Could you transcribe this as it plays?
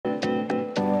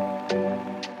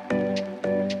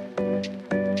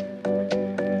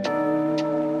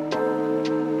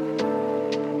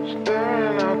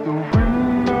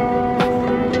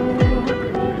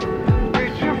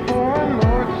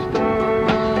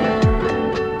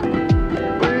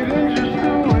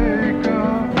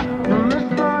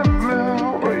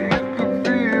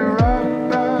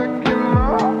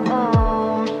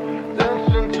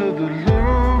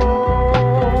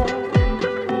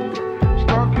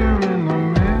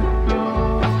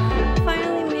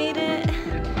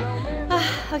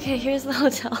Okay, here's the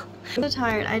hotel. I'm so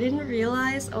tired. I didn't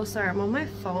realize, oh sorry, I'm on my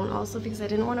phone also because I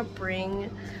didn't want to bring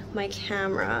my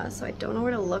camera, so I don't know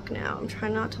where to look now. I'm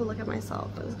trying not to look at myself,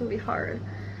 but it's gonna be hard.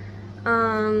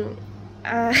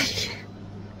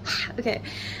 Okay,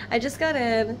 I just got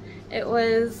in. It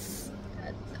was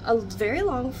a very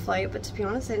long flight, but to be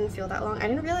honest, I didn't feel that long. I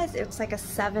didn't realize it was like a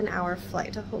 7-hour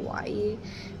flight to Hawaii.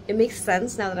 It makes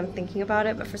sense now that I'm thinking about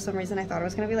it, but for some reason I thought it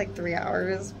was gonna be like 3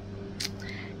 hours.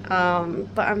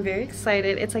 But I'm very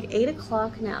excited. It's like 8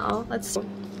 o'clock now. Let's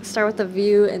start with the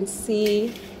view and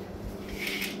see.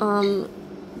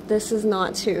 This is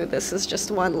not two, this is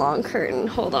just one long curtain.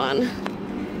 Hold on.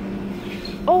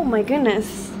 Oh my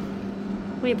goodness.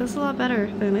 Wait, this is a lot better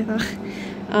than I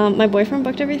thought. My boyfriend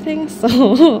booked everything,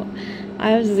 so I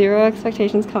have zero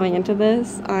expectations coming into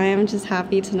this. I am just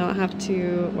happy to not have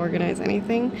to organize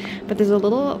anything. But there's a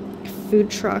little food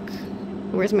truck,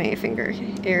 where's my finger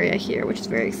area here, which is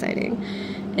very exciting.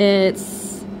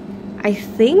 It's, I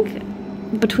think,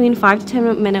 between 5 to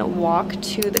 10 minute walk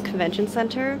to the convention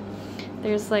center.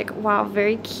 There's like, wow,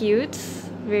 very cute,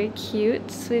 very cute.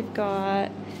 So we've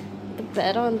got the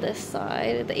bed on this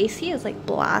side. The AC is like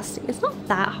blasting. It's not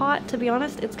that hot, to be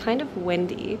honest. It's kind of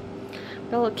windy.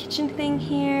 Got a little kitchen thing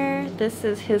here. This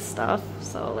is his stuff,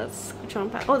 so let's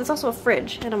jump out. Oh, there's also a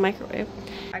fridge and a microwave.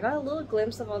 I got a little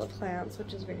glimpse of all the plants,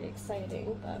 which is very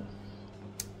exciting, but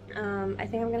I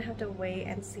think I'm gonna have to wait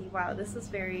and see. Wow, this is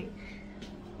very,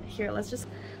 here, let's just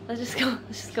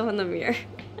go in the mirror.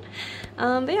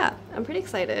 But yeah, I'm pretty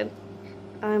excited.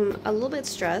 I'm a little bit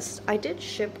stressed. I did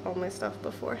ship all my stuff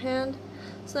beforehand,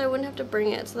 so I wouldn't have to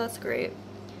bring it, so that's great.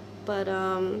 But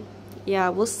yeah,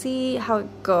 we'll see how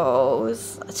it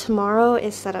goes. Tomorrow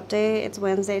is setup day. It's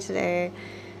Wednesday today,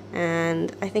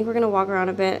 and I think we're gonna walk around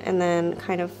a bit and then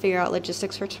kind of figure out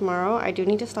logistics for tomorrow. I do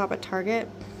need to stop at Target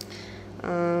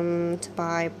to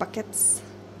buy buckets.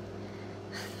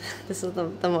 This is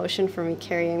the motion for me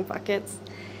carrying buckets,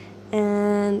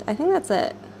 and I think that's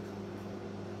it.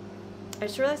 I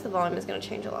just realized the volume is going to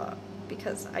change a lot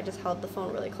because I just held the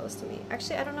phone really close to me.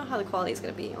 Actually, I don't know how the quality is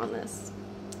going to be on this.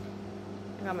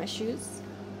 I got my shoes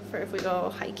for if we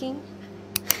go hiking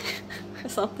or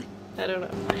something. I don't know.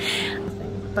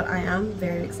 But I am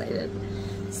very excited.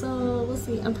 So we'll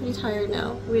see. I'm pretty tired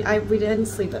now. We didn't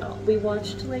sleep at all. We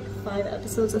watched like 5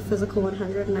 episodes of Physical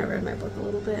 100 and I read my book a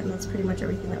little bit, and that's pretty much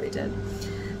everything that we did.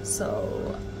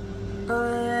 So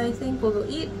I think we'll go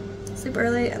eat, sleep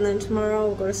early, and then tomorrow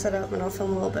we'll go to set up and I'll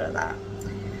film a little bit of that.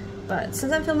 But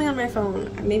since I'm filming on my phone,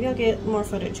 maybe I'll get more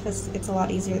footage because it's a lot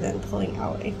easier than pulling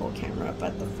out a whole camera,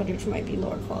 but the footage might be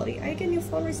lower quality. I got a new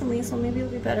phone recently, so maybe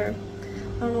it'll be better.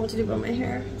 I don't know what to do about my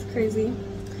hair. It's crazy.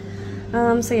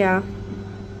 So yeah,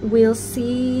 we'll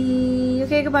see.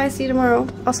 Okay, goodbye. See you tomorrow.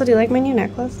 Also, do you like my new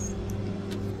necklace?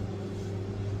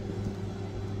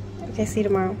 Okay, see you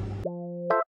tomorrow.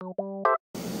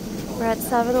 We're at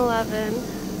 7-Eleven.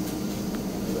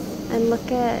 And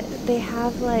look at, they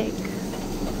have like,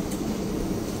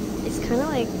 it's kind of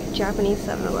like Japanese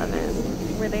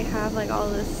 7-Eleven, where they have like all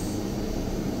these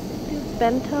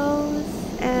bentos,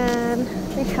 and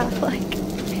they have like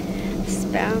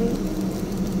spam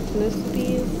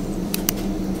musubis.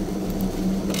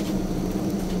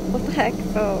 What the heck?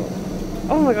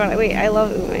 Oh my god, wait, I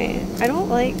love ume. I don't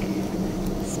like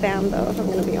spam though, if I'm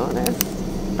gonna be honest.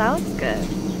 That looks good.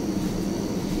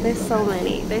 There's so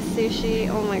many. There's sushi.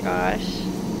 Oh my gosh.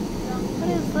 What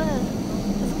is this?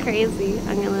 It's crazy.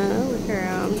 I'm gonna look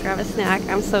around, grab a snack.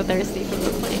 I'm so thirsty from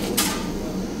the plane.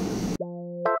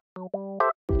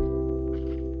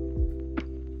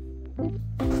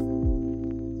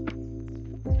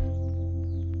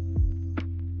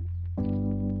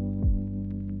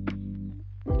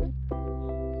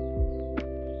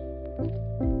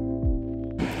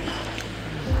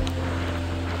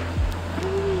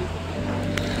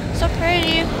 So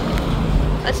pretty.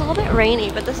 It's a little bit rainy,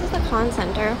 but this is the con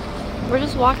center. We're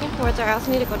just walking towards there. I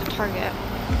also need to go to Target.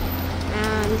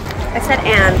 And I said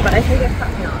but I think it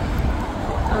cut me off.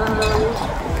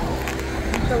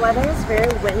 The weather is very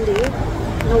windy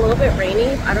and a little bit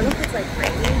rainy. I don't know if it's like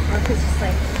rainy or if it's just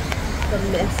like the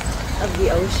mist of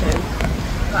the ocean.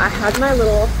 But I had my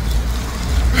little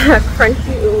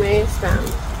crunchy ume spam,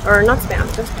 or not spam,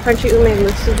 just crunchy ume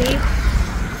musubi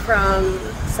from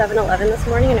 7-Eleven this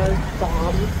morning, and it was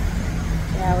bomb.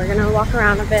 Yeah, we're gonna walk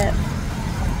around a bit,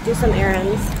 do some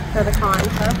errands for the con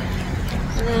stuff,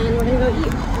 and then we're gonna go eat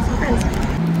with some friends.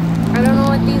 I don't know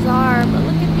what these are, but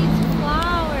look at these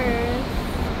flowers.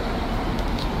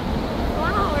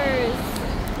 Flowers.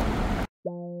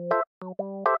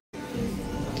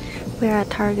 We're at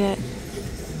Target,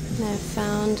 and I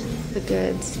found the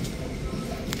goods.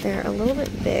 They're a little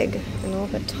bit big and a little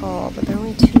bit tall, but they're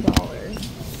only $2.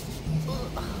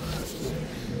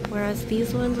 Whereas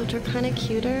these ones, which are kind of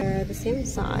cuter, they're the same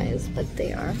size, but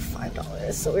they are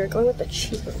 $5. So we're going with the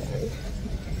cheaper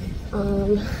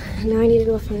one. Now I need to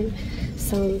go find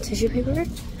some tissue paper,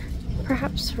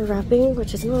 perhaps for wrapping,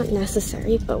 which is not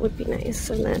necessary, but would be nice.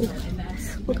 And then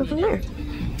we'll go from there.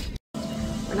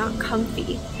 We're not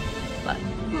comfy, but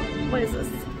what is this?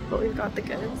 But we've got the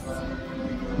goods.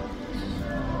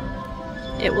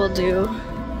 It will do.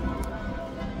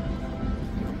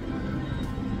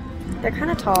 They're kind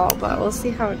of tall, but we'll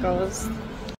see how it goes.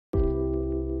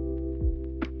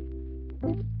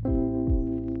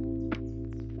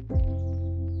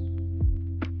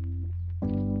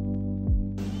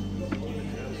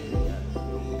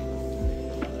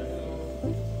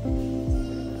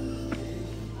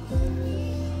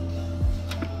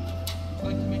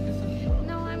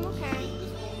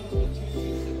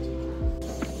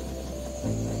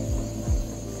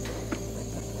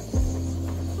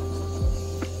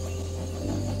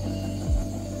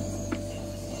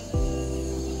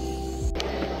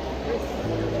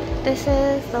 This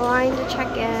is the line to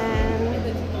check in.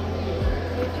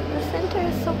 The center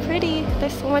is so pretty.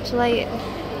 There's so much light.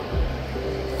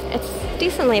 It's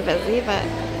decently busy, but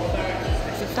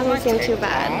it doesn't seem too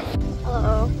bad.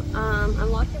 Hello.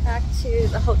 I'm walking back to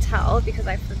the hotel because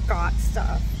I forgot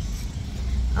stuff.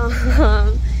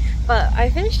 But I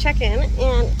finished check-in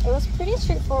and it was pretty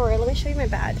straightforward. Let me show you my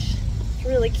badge. It's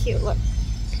really cute. Look.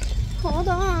 Hold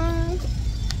on.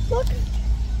 Look.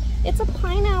 It's a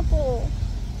pineapple.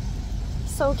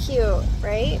 So cute,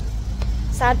 right?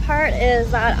 Sad part is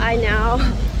that I now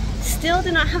still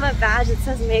do not have a badge that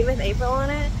says Made with April on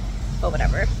it, but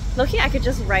whatever. Low-key, I could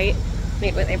just write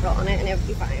Made with April on it and it would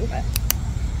be fine, but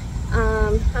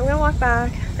I'm gonna walk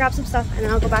back, grab some stuff, and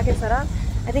then I'll go back and set up.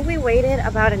 I think we waited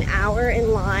about an hour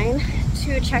in line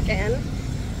to check in,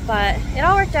 but it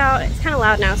all worked out. It's kind of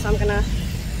loud now, so I'm gonna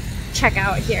check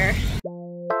out here.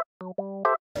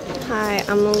 Hi,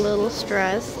 I'm a little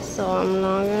stressed, so I'm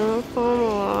not gonna film a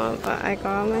lot, but I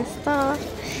got my stuff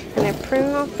and I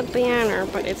printed off the banner,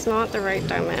 but it's not the right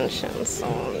dimension, so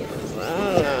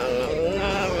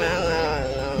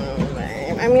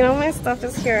I mean, all my stuff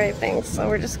is here, I think, so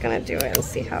we're just gonna do it and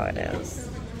see how it is.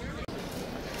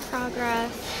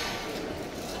 Progress.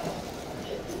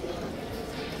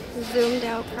 Zoomed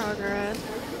out progress.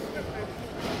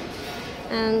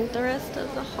 And the rest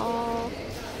of the haul.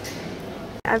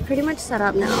 I've pretty much set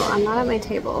up now. I'm not at my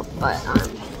table, but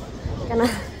I'm gonna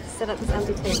sit at this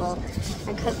empty table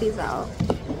and cut these out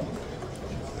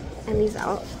and these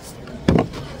out.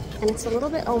 And it's a little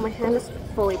bit, oh, my hand is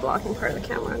fully blocking part of the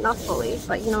camera. Not fully,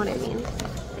 but you know what I mean.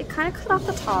 It kind of cut off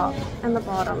the top and the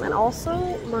bottom, and also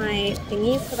my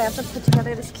thingies, because I have to put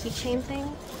together this keychain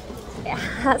thing. It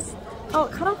has, oh,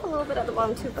 it cut off a little bit at the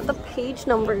bottom too, but the page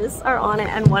numbers are on it,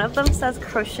 and one of them says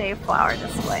Crochet Flower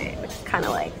Display, which is kind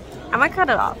of like, I might cut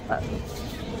it off, but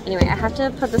anyway, I have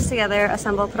to put this together,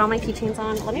 assemble, put all my keychains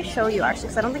on. Let me show you actually,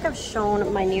 because I don't think I've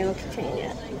shown my new keychain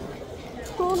yet.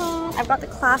 Hold on. I've got the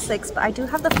classics, but I do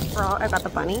have the frog. I've got the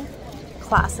bunny.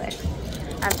 Classic.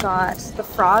 I've got the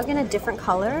frog in a different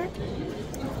color.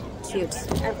 Cute.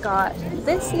 I've got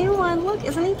this new one. Look,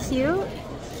 isn't he cute?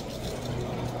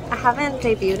 I haven't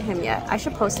debuted him yet. I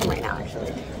should post him right now,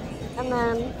 actually. And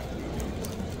then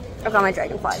I've got my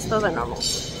dragonflies. Those are normal.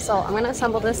 So I'm going to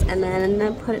assemble this and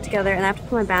then put it together, and I have to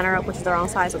put my banner up, which is the wrong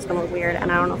size, so it's going to look weird,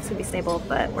 and I don't know if it's going to be stable,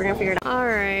 but we're going to figure it out.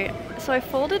 Alright, so I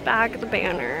folded back the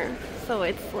banner, so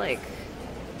it's like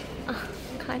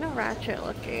kind of ratchet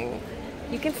looking.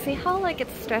 You can see how like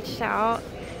it's stretched out.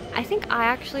 I think I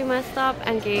actually messed up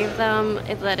and gave them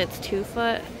that it's 2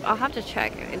 foot. I'll have to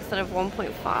check instead of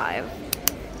 1.5,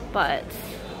 but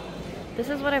this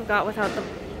is what I've got without the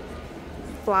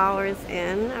flowers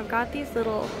in. I've got these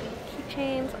little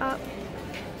keychains up.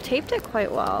 Taped it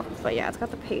quite well, but yeah, it's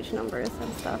got the page numbers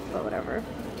and stuff, but whatever.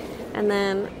 And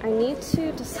then I need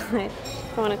to decide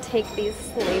if I want to take these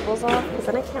labels off, because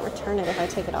then I can't return it if I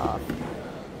take it off.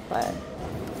 But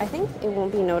I think it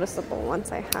won't be noticeable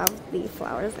once I have the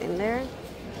flowers in there.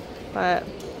 But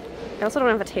I also don't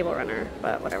have a table runner,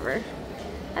 but whatever.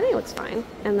 I think it looks fine.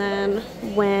 And then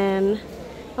when,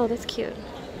 oh, that's cute.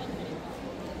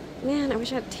 Man, I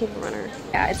wish I had a table runner.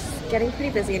 Yeah, it's getting pretty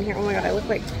busy in here. Oh my god, I look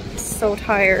like so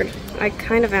tired. I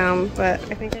kind of am, but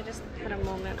I think I just had a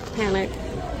moment of panic.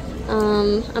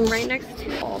 I'm right next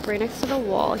to the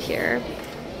wall here,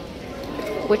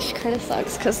 which kind of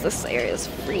sucks because this area is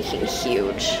freaking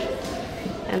huge.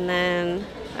 And then,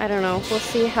 I don't know, we'll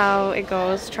see how it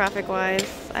goes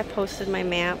traffic-wise. I posted my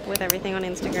map with everything on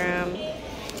Instagram.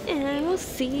 And we'll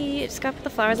see. Just gotta put the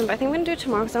flowers in, but I think I'm gonna do it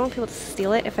tomorrow because I don't want people to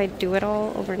steal it if I do it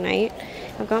all overnight.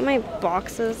 I've got my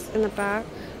boxes in the back,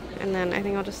 and then I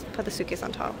think I'll just put the suitcase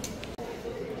on top.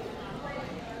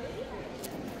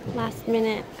 Last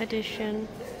minute addition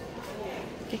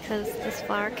because this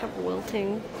flower kept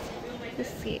wilting. You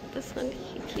see, this one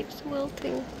he keeps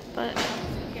wilting, but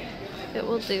it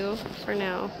will do for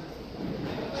now.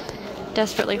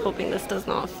 Desperately hoping this does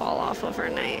not fall off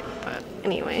overnight, but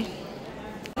anyway.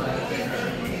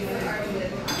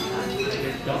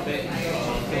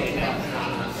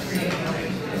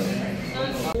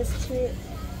 This to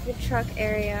the truck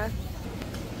area.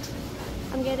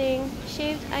 I'm getting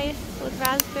shaved ice with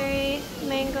raspberry,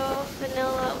 mango,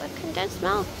 vanilla with condensed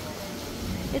milk.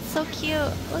 It's so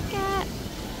cute. Look at.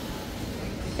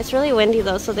 It's really windy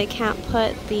though, so they can't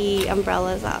put the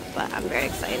umbrellas up, but I'm very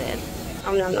excited.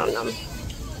 Nom nom nom nom.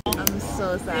 I'm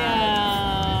so sad.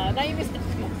 Yeah. Now you missed it.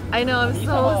 I know, I'm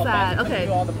so sad. Okay.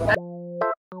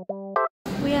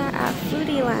 We are at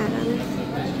Foodie Land,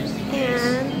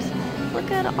 and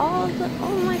look at all the,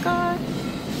 oh my god.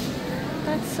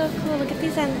 That's so cool. Look at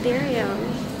these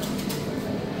anthuriums.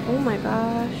 Oh my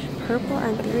gosh. Purple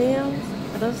anthuriums?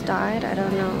 Are those dyed? I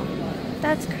don't know.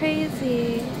 That's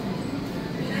crazy.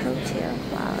 Protea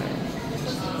flowers.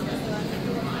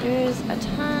 There's a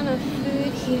ton of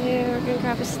food here. We're gonna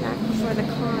grab a snack before the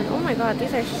con. Oh my god,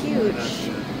 these are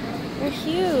huge. They're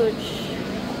huge.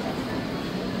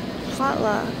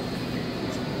 Potluck.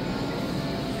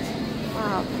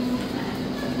 Wow.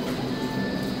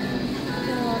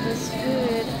 All this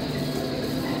food.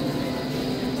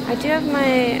 I do have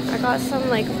I got some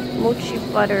like mochi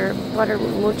butter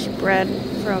mochi bread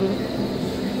from,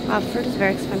 wow, fruit is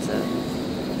very expensive.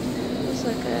 Those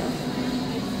look good.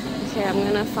 Okay, I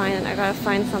gotta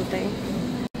find something.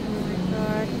 Oh my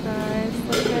god, guys,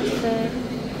 look at the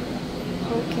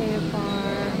poke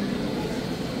bar.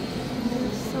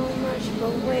 There's so much,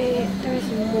 but wait, there's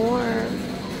more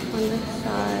on this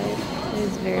side. It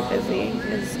is very busy.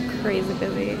 It's crazy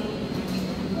busy.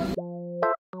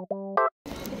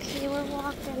 Okay, we're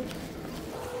walking.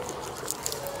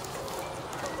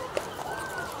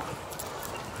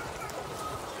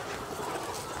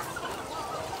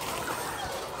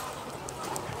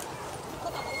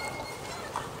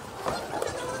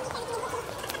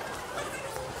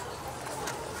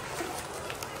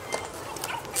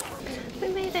 We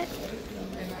made it.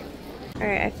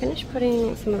 Alright, I finished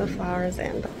putting some of the flowers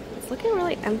in, but it's looking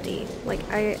really empty. Like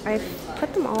I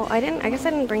put them all, I guess I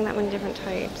didn't bring that many different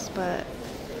types, but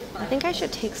I think I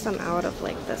should take some out of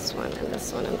like this one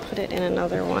and put it in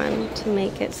another one to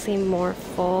make it seem more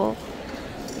full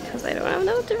because I don't have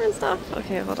no different stuff.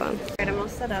 Okay, hold on. Alright, I'm all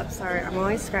set up. Sorry, I'm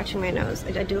always scratching my nose.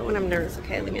 I do it when I'm nervous.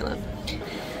 Okay, leave me alone.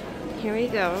 Here we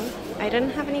go. I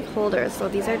didn't have any holders, so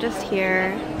these are just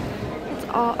here.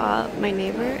 All up. My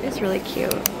neighbor is really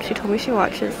cute. She told me she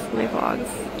watches my vlogs,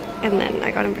 and then I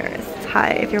got embarrassed. Hi,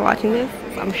 if you're watching this,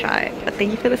 I'm shy, but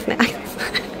thank you for the snacks.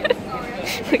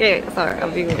 Okay, sorry,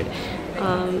 I'm being weird.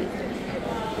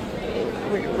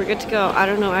 We're good to go. I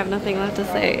don't know, I have nothing left to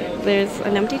say. There's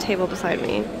an empty table beside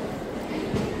me.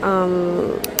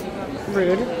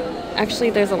 Rude. Actually,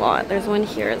 there's a lot. There's one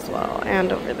here as well,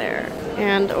 and over there,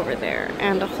 and over there,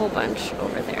 and a whole bunch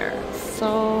over there.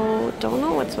 So, don't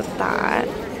know what's with that,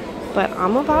 but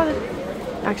I'm about to,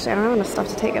 actually I don't have enough stuff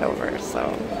to take it over,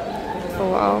 so, oh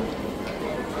well.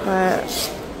 But,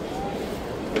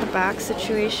 the back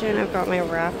situation, I've got my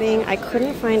wrapping. I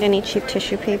couldn't find any cheap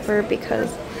tissue paper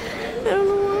because, I don't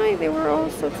know why, they were all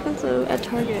so expensive at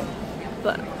Target.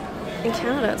 But, in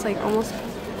Canada, it's like almost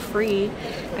free.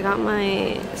 I got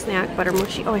my snack butter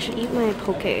mochi. Oh, I should eat my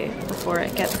poke before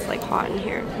it gets like hot in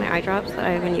here. My eye drops that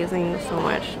I've been using so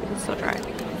much. It's so dry.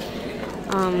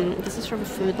 This is from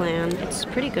Foodland. It's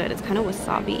pretty good. It's kind of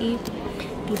wasabi-y.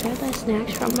 These are the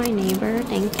snacks from my neighbor.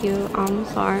 Thank you. I'm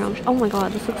sorry. Oh my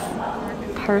god, this looks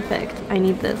perfect. I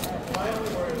need this.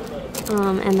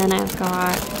 And then I've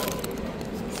got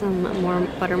some more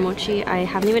butter mochi. I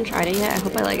haven't even tried it yet. I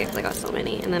hope I like it because I got so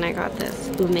many. And then I got this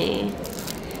ume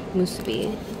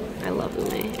musubi. I love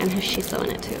ume, and has shiso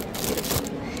in it too. Beautiful.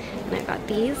 And I got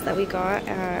these that we got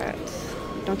at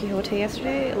Don Quixote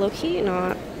yesterday. Low-key,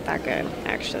 not that good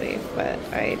actually, but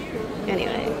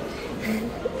anyway.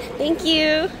 Thank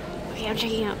you. Okay, I'm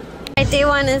checking out. Day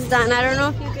one is done. I don't know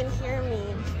if you can hear me,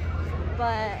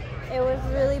 but it was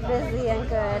really busy and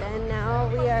good, and now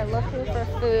we are looking for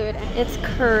food. It's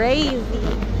crazy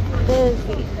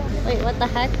busy. Wait, what the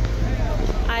heck?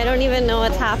 I don't even know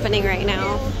what's happening right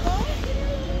now.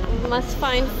 Must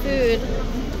find food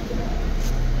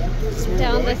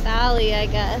down this alley, I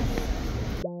guess.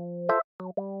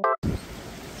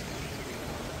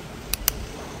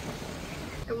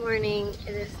 morning.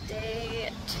 It is day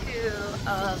 2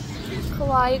 of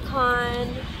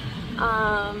KawaiiCon.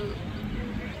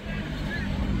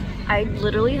 I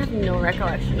literally have no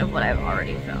recollection of what I've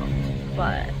already filmed,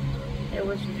 but it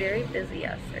was very busy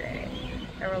yesterday.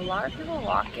 There were a lot of people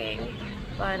walking,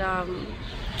 but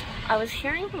I was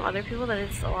hearing from other people that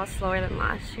it's a lot slower than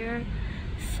last year.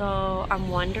 So I'm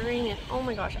wondering if, oh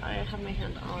my gosh, I have my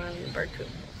hand on bird poop.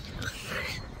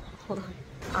 Hold on.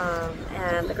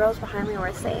 And the girls behind me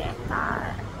were saying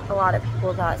that a lot of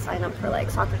people that sign up for like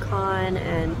SoccerCon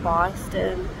and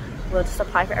Boston will just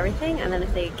apply for everything, and then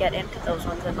if they get into those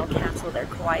ones, then they'll cancel their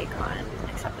KawaiiCon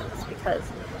acceptance because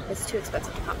it's too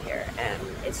expensive to come here. And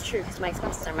it's true because my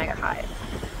expenses are mega high,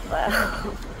 but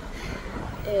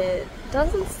it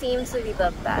doesn't seem to be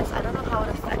the best. I don't know how it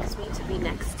affects me to be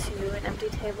next to an empty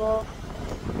table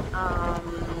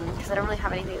because I don't really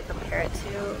have anything to compare it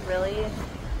to really,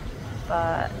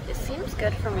 but it seems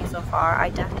good for me so far. I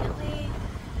definitely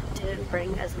didn't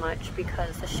bring as much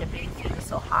because the shipping fee is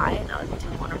so high, and I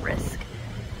didn't want to risk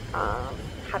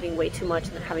having way too much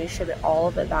and then having to ship it all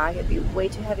of it back. It'd be way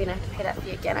too heavy and I have to pay that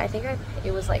fee again. I think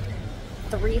it was like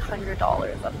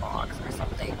 $300 a box or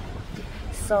something.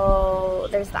 So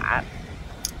there's that.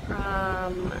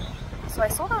 So I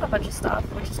sold out a bunch of stuff,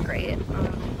 which is great.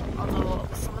 Although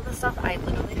some of the stuff I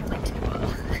literally have like 2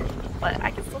 of, but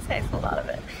I can still say I sold out of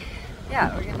it.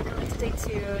 Yeah, we're gonna go into day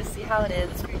 2, see how it is.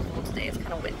 It's pretty cool today. It's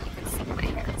kind of windy. You can see my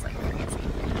hair. It's like crazy.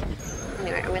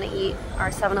 Anyway, I'm gonna eat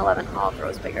our 7-Eleven haul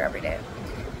grows bigger every day.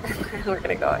 And we're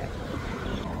gonna go in.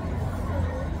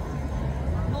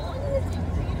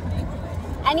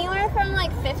 Anywhere from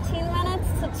like 15 minutes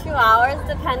to 2 hours,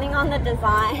 depending on the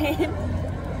design.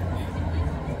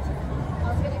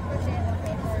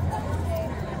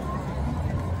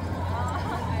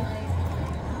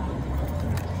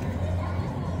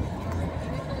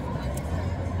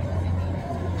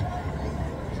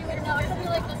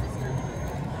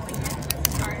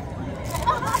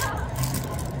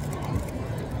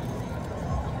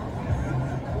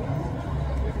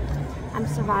 I'm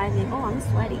surviving. Oh, I'm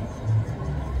sweaty.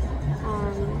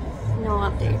 No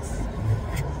updates.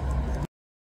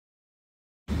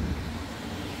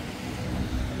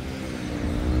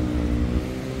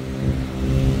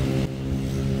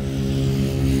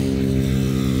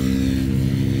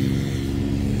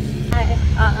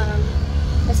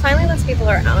 There's finally less people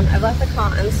around. I've left the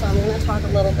con, so I'm going to talk a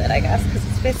little bit, I guess, because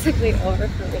it's basically over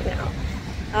for me now.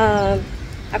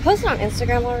 I posted on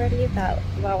Instagram already about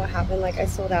what happened. Like, I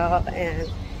sold out and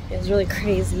it was really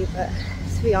crazy, but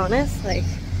to be honest, like,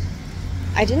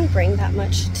 I didn't bring that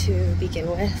much to begin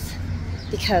with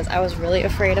because I was really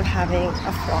afraid of having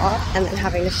a flop and then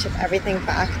having to ship everything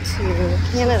back to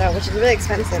Canada, which is really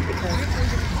expensive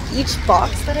because each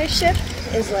box that I ship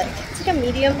is like, it's like a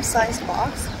medium-sized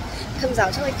box. It comes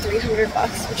out to like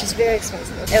 $300, which is very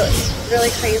expensive. It was really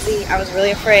crazy. I was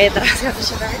really afraid that I was going to have to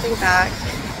ship everything back.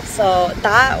 So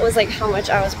that was like how much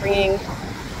I was bringing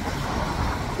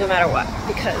no matter what,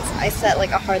 because I set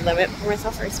like a hard limit for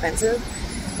myself for expensive,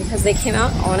 because they came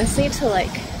out honestly to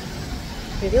like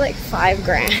maybe like $5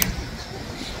 grand,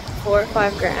 $4 or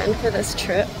 $5 grand for this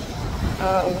trip.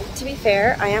 To be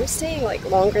fair, I am staying like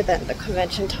longer than the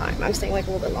convention time. I'm staying like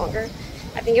a little bit longer.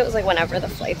 I think it was like whenever the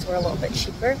flights were a little bit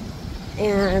cheaper.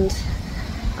 And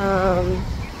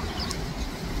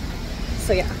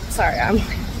so yeah, sorry,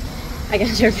 I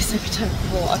get nervous every time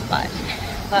people walk by.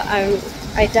 But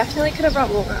I definitely could have brought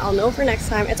more. I'll know for next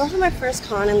time. It's also my first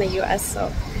con in the US,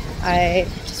 so I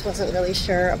just wasn't really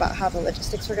sure about how the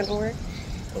logistics were gonna work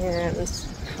and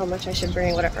how much I should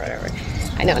bring, whatever.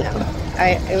 I know now.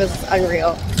 It was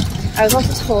unreal. I was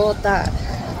also told that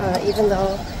even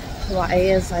though Hawaii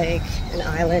is like an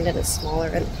island and it's smaller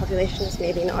and the population is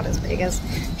maybe not as big as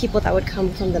people that would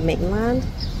come from the mainland,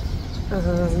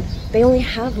 they only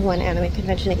have one anime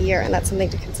convention a year, and that's something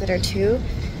to consider too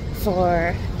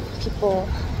for people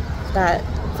that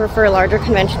prefer larger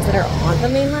conventions that are on the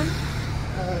mainland,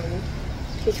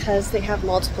 because they have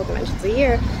multiple conventions a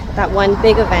year. That one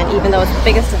big event, even though it's the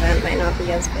biggest event, might not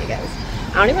be as big as,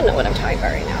 I don't even know what I'm talking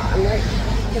about right now. I'm like,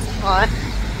 it's hot,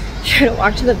 trying to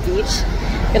walk to the beach,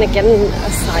 gonna get in a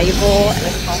acai bowl and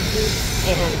a coffee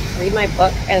and read my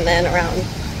book, and then around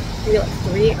maybe like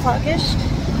 3 o'clock-ish,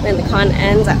 when the con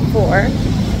ends at 4,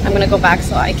 I'm gonna go back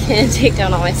so I can take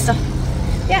down all my stuff.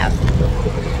 Yeah,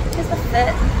 here's the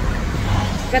fit.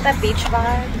 Got that beach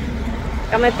vibe.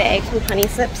 Got my bag from Honey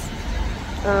Sips.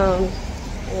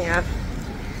 Yeah.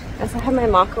 I also have my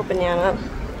Mako banana.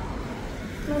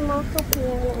 My Mako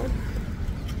banana.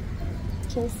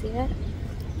 Can you see it?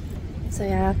 So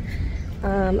yeah,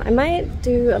 I might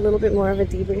do a little bit more of a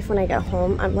debrief when I get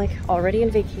home. I'm like already in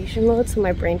vacation mode, so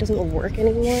my brain doesn't work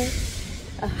anymore.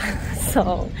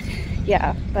 So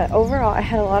yeah, but overall I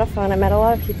had a lot of fun. I met a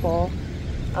lot of people.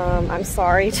 I'm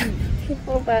sorry to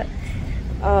people that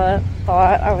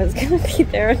thought I was gonna be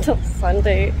there until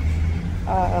Sunday.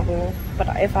 But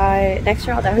next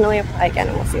year I'll definitely apply again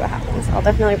and we'll see what happens. I'll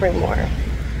definitely bring more.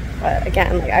 But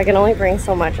again, like I can only bring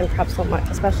so much and prep so much,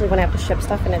 especially when I have to ship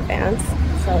stuff in advance.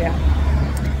 So yeah.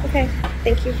 Okay,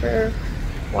 thank you for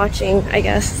watching, I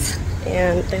guess.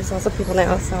 And there's also people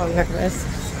now, so I'm nervous.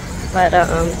 But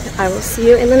I will see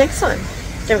you in the next one.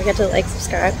 Don't forget to like,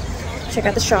 subscribe, check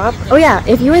out the shop. Oh yeah,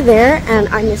 if you were there and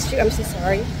I missed you, I'm so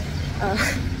sorry.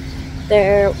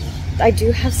 I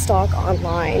do have stock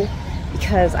online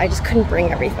because I just couldn't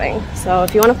bring everything. So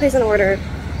if you want to place an order,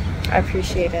 I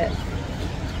appreciate it.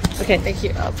 Okay, thank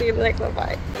you. I'll see you in the next one.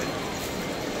 Bye.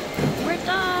 We're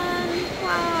done.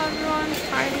 Wow, everyone's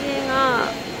tidying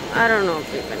up. I don't know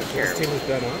if we've been here. This table's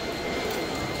done up.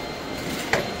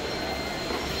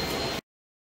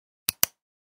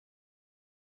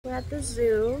 We're at the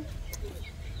zoo.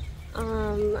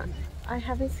 I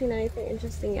haven't seen anything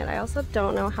interesting yet. I also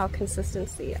don't know how consistent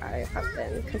I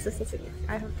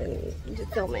have been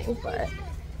filming, but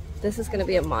this is gonna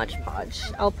be a Mod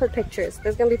Podge. I'll put pictures.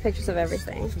 There's gonna be pictures of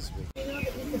everything.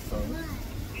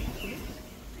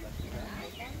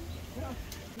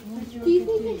 Do you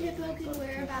think a hippo could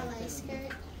wear a ballet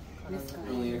skirt?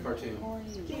 Only in a cartoon.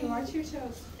 Okay, watch your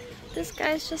toes. This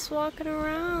guy's just walking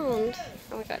around.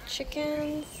 Oh, we got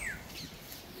chickens.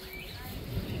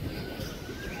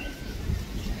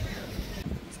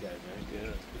 These guys are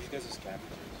good. These guys are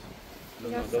scavengers. We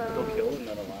got They'll kill some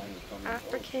another lion.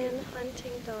 African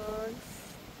hunting dogs.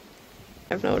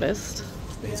 I've noticed.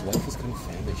 His wife is kind of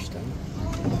famished, huh?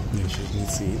 Yeah, she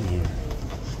needs to eat here.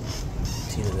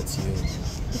 Tina, that's you.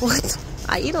 What?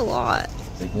 I eat a lot.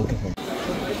 Like, look at her.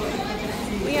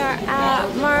 We are at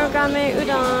Marugame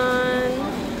Udon.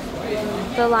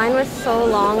 The line was so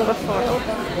long before,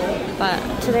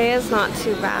 but today is not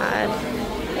too bad.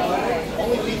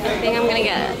 I think I'm gonna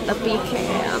get a BK.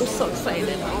 I'm so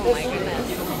excited. Oh my goodness.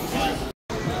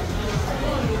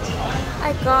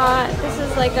 This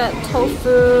is like a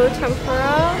tofu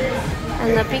tempura,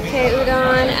 and the BK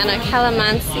udon, and a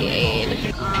calamansi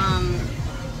aid.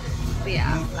 But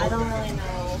yeah, I don't really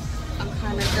know. I'm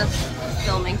kind of just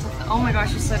filming to oh my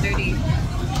gosh, it's so dirty.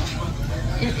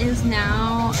 It is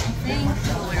now, I think,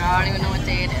 oh my god, I don't even know what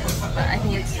day it is, but I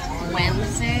think it's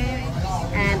Wednesday,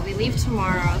 and we leave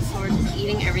tomorrow, so we're just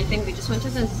eating everything. We just went to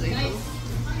the zoo,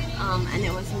 and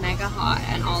it was mega hot,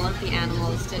 and all of the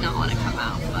animals did not want to come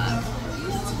out, but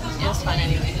it was fun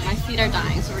anyway. My feet are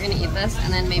dying, so we're gonna eat this,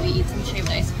 and then maybe eat some shaved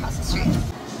ice across the street.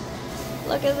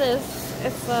 Look at this.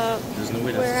 It's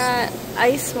we're at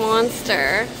Ice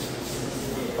Monster.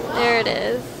 There it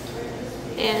is.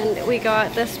 And we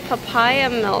got this papaya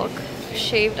milk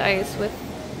shaved ice with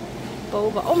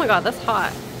boba. Oh my god, that's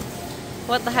hot.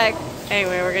 What the heck?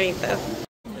 Anyway, we're gonna eat this.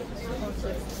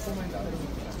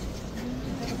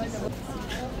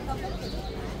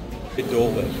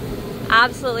 Dole.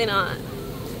 Absolutely not.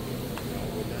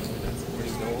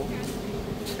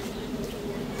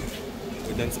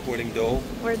 We're done supporting Dole.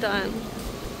 We're done.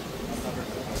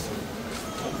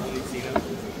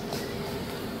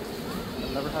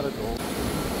 I've never had a Dole.